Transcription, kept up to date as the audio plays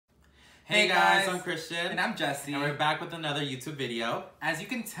Hey guys, I'm Christian. And I'm Jesse. And we're back with another YouTube video. As you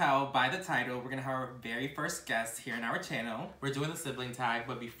can tell by the title, we're gonna have our very first guest here in our channel. We're doing the sibling tag,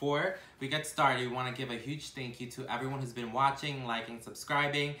 but before we get started, we want to give a huge thank you to everyone who's been watching, liking,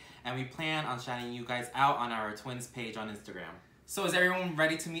 subscribing, and we plan on shouting you guys out on our twins page on Instagram. So is everyone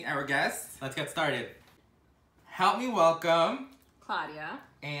ready to meet our guest? Let's get started. Help me welcome Claudia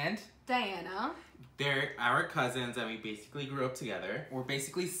and Diana. They're our cousins and we basically grew up together. we're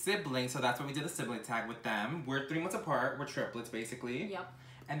basically siblings, so that's why we did the sibling tag with them. We're 3 months apart. We're triplets basically. Yep.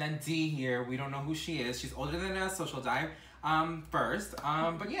 And then D here, we don't know who she is. She's older than us, so she'll die first.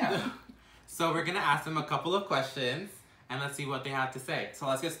 But yeah. So we're gonna ask them a couple of questions and let's see what they have to say. So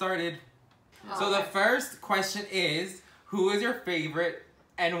let's get started. Oh, So the first question is, who is your favorite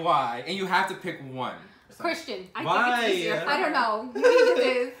and why? And you have to pick one. Christian. I Why? think it's easier. I don't know. Maybe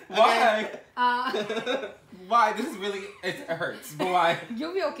it is. Why? Uh, Why? This is really, it hurts, but why?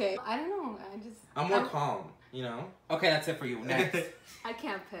 you'll be okay. I don't know. I'm more calm, you know? Okay, that's it for you. Next. I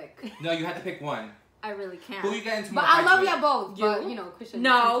can't pick. No, you have to pick one. I really can't. Who you get into more But I fights love with? y'all both. But, You? you know, Christian.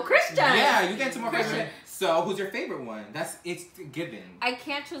 No, Christian. Yeah, you get into more fights Christian. with. So, who's your favorite one? It's given. I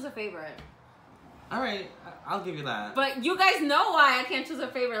can't choose a favorite. Alright, I'll give you that. But you guys know why I can't choose a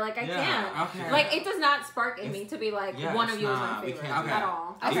favorite. Like, I can't. Okay. Like, it does not spark in me to be like, Yeah, one it's of you is not. my We favorite can't do at that.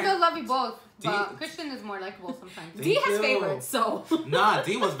 all. I Okay. still love you both, Do you- but Christian is more likable sometimes. Thank D has you. favorites, so. Nah,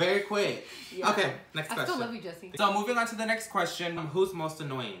 D was very quick. Yeah. Okay, next I question. still love you, Jesse. So, moving on to the next question. Who's most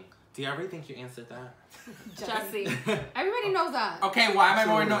annoying? Do you already think you answered that? Jesse. Everybody knows that. Okay, why am I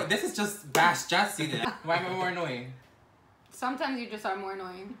more True. annoying? This is just bash Jesse then. Why am I more annoying? Sometimes you just are more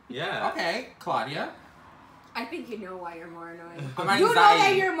annoying. Yeah. Okay, Claudia. I think you know why you're more annoying. My You know that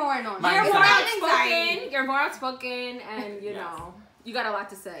anxiety. you're more annoying. My You're more anxiety. outspoken. You're more outspoken, and you Yes. know you got a lot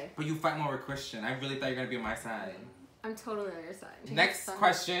to say. But you fight more with Christian. I really thought you were gonna be on my side. I'm totally on your side. Next Son.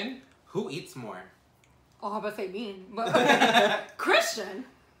 question. Who eats more? Oh, I'm about to say mean, but Christian.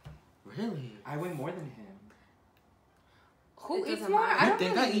 Really? I weigh more than him. who It eats doesn't more? matter. I You don't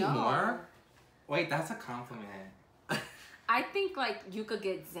think really I eat know. more? Wait, that's a compliment. I think like you could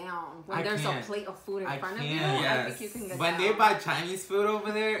get down when I there's can't. a plate of food in I front of you. can't, I yes. think you can get When down. they buy Chinese food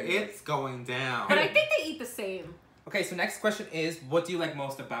over there, it's going down. but I think they eat the same. Okay, so next question is, what do you like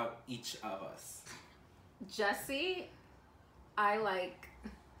most about each of us? Jesse, I like.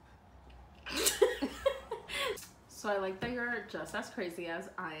 So I like that you're just as crazy as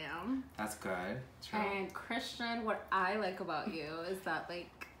I am. That's good. True. And Christian, what I like about you is that like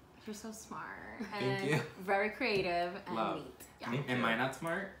you're so smart and Thank you. very creative and Love. neat. Yeah. Thank Am you. I not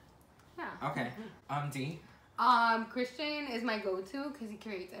smart? Yeah. Okay. D. Christian is my go-to because he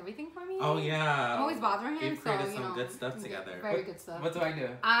creates everything for me. Oh yeah. I'm always bothering him, We've so created you some know, good stuff yeah, together. Very good stuff. What do I do?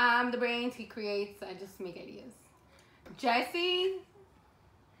 I'm the brains. He creates. I just make ideas. Jesse.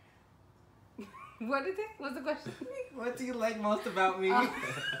 What is it? What's the question? What do you like most about me? Uh,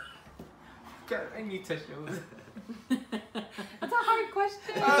 God, I need tissues. That's a hard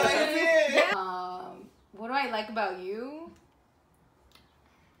question. Oh, that's it. What do I like about you?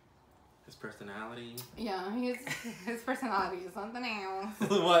 His personality. Yeah, his personality is something else.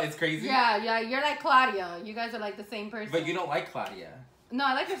 What? It's crazy? Yeah, you're like Claudia. You guys are like the same person. But you don't like Claudia. No,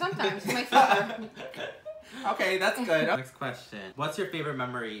 I like her sometimes. She makes fun. Okay, that's good. Next question. What's your favorite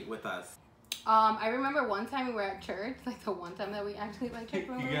memory with us? I remember one time we were at church, like the one time that we actually like church.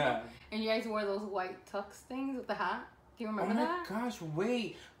 Remember? Yeah. And you guys wore those white tux things with the hat. Do you Oh remember my that? gosh,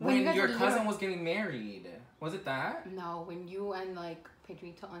 wait. When you When guys your were cousin little. was getting married. Was it that? No, when you and like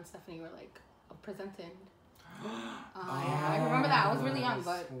Pedrito and Stephanie were like presented. I remember that. I was really young,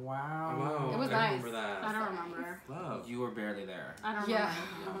 but Wow. It was I nice. remember that. I don't remember. Love. You were barely there. I don't yeah,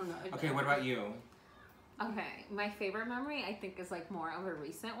 remember. I don't know. Okay, what about you? Okay, my favorite memory I think is like more of a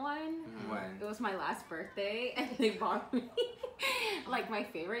recent one. When? It was my last birthday and they bought me like my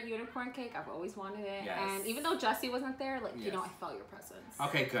favorite unicorn cake. I've always wanted it. Yes. And even though Jesse wasn't there, like, you know, Yes. I felt your presence.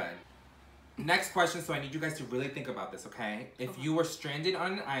 Okay, good. Next question, so I need you guys to really think about this, okay? If you were stranded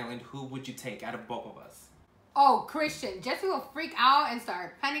on an island, who would you take out of both of us? Oh, Christian. Jesse will freak out and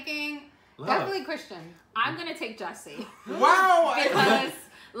start panicking. Love. Definitely Christian. I'm gonna take Jesse. Wow! Because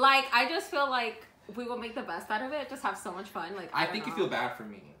like I just feel like we will make the best out of it, just have so much fun. Like I don't think you know. feel bad for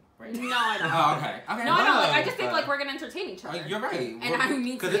me, right? No, I don't. Oh, okay. Okay. No, I don't. Like I love, just think but- like we're gonna entertain each other. You're right. And I need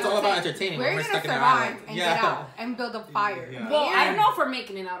to Because it's be all about entertained. entertaining We're when we're gonna stuck in an survive island. and Yeah. get out and build a fire. Yeah. Well, I And don't know if we're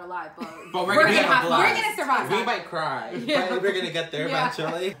making it out alive, but But we're we're gonna gonna have have fun. We're gonna survive. We might cry, Yeah. but we're gonna get there Yeah.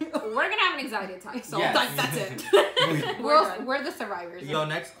 eventually. We're gonna have an anxiety attack. So Yes. like, that's it. we're done. We're the survivors. Yo,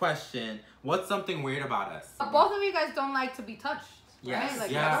 next question. What's something weird about us? Both of you guys don't like to be touched. Yes. Right?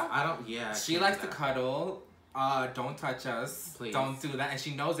 Like, Yeah, cuddle? I don't. Yeah. I She can't likes do to that. cuddle. don't touch us. Please. Don't do that. And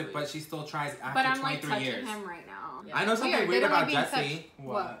she knows it, but she still tries after But I'm like 23 touching years. him right now. I know something Weird, weird they don't about like being Jessie. touched.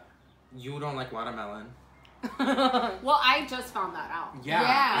 What? You don't like watermelon. Well, I just found that out. Yeah.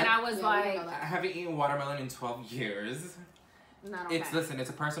 Yeah. And I was Yeah, we didn't know like, I haven't eaten watermelon in 12 years. not okay. Listen, it's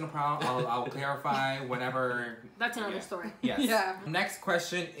a personal problem. I'll clarify whenever. That's another Yeah. story. Yes. Yeah. Next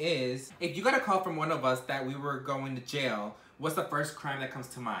question is, if you got a call from one of us that we were going to jail, what's the first crime that comes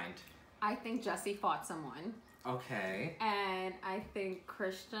to mind? I think Jessie fought someone. Okay. And I think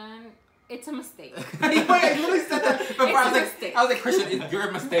Christian, it's a mistake. Wait, I literally said that before. It's I was a like, mistake. Christian, it's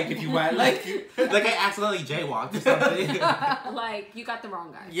your mistake if you went. Like Like I accidentally jaywalked or something. Like, you got the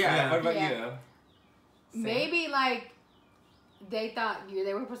wrong guy. yeah. Yeah. What about Yeah. you? Same. Maybe like they thought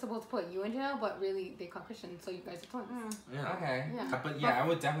they were supposed to put you in jail, but really they caught Christian, so you guys are twins. Yeah. Okay. Yeah. But yeah, I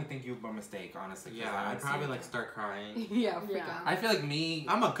would definitely think you were a mistake, honestly. 'cause Yeah, I I'd would probably see- like start crying. Yeah, freak Yeah. out. I feel like me.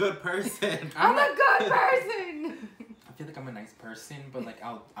 I'm a good person. I'm a good person. I feel like I'm a nice person, but like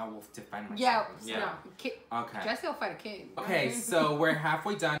I will defend myself. Yeah. Yeah. No. Kid, Okay. Jessie will fight a kid. Okay, so we're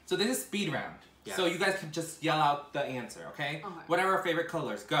halfway done. So this is speed round. Yes. So you guys can just yell out the answer, okay? Okay. What are our favorite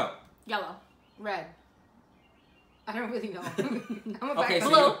colors? Go. Yellow. Red. I don't really know. I'm a Okay, black so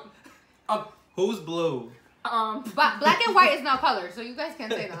Blue. you- Who's blue? Black and white is not color, so you guys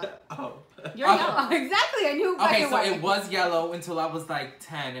can't say that. Oh. You're Okay. yellow. Exactly, I knew black Okay, and so white. it was yellow until I was like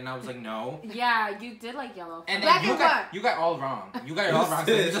 10, and I was like, no. Yeah, you did like yellow. And Black then you and got white. you got all wrong. You got it all wrong.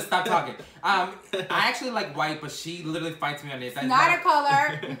 So you just stop talking. I actually like white, but she literally fights me on this. That's Not a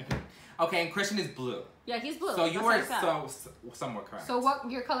color. Okay, and Christian is blue. Yeah, he's blue. So you That's were what I said. somewhat correct. So what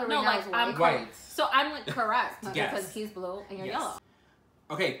your color right No, now like, is I'm white? White. So I'm like correct Yes. because he's blue and you're Yes. yellow.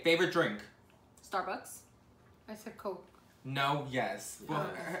 Okay, favorite drink? Starbucks. I said Coke. No, yes. Well,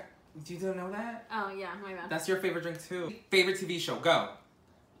 Yes. you don't know that? Oh yeah, my bad. That's your favorite drink too. Favorite TV show? Go.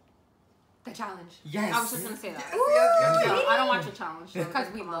 The challenge. Yes. I was just gonna say that. Yes. No, I don't watch the challenge.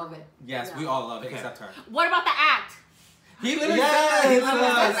 Because we love it. Yes, we Yeah. all love it Okay. except her. What about the act? He literally Yeah, said that. he He literally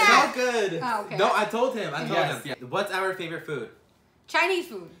was said that. so good. Oh, okay. No, I told him. I told Yes, him. What's our favorite food? Chinese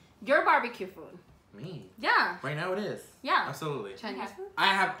food. Your barbecue food. Me. Yeah. Right now it is. Yeah. Absolutely. Chinese Okay. food?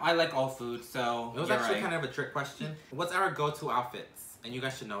 I like all food, so It was you're actually right. kind of a trick question. What's our go-to outfits? And you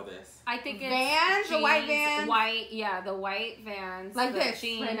guys should know this. I think it's Vans, the white jeans, Vans? White, yeah, the white Vans. Like the this,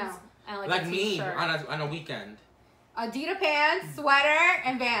 jeans, right now. And like, Like a me t-shirt. on a weekend. Adidas pants, sweater,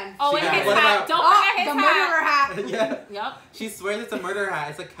 and Vans. Oh, and Yeah. his What hat. about- Don't Oh, forget his the hat. murderer hat. Yeah. Yep. She swears it's a murder hat.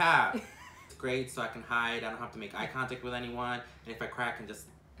 It's a cap. It's great so I can hide. I don't have to make eye contact with anyone. And if I crack, I can just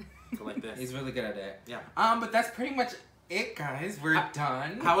go like this. He's really good at it. Yeah. But that's pretty much it, guys. We're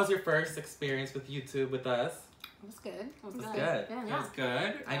done. How was your first experience with YouTube with us? It was good. It was It was good. good. Yeah, It yeah. was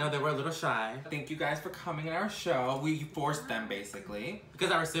good. I know they were a little shy Thank you guys for coming on our show. We forced them, basically.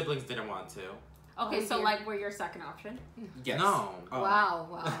 because our siblings didn't want to. Okay, Oh, so dear. like we're your second option. Yes. No. Oh. Wow,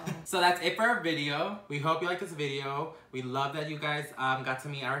 wow. So that's it for our video. We hope you like this video. We love that you guys got to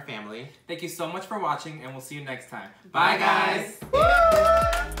meet our family. Thank you so much for watching, and we'll see you next time. Bye, guys.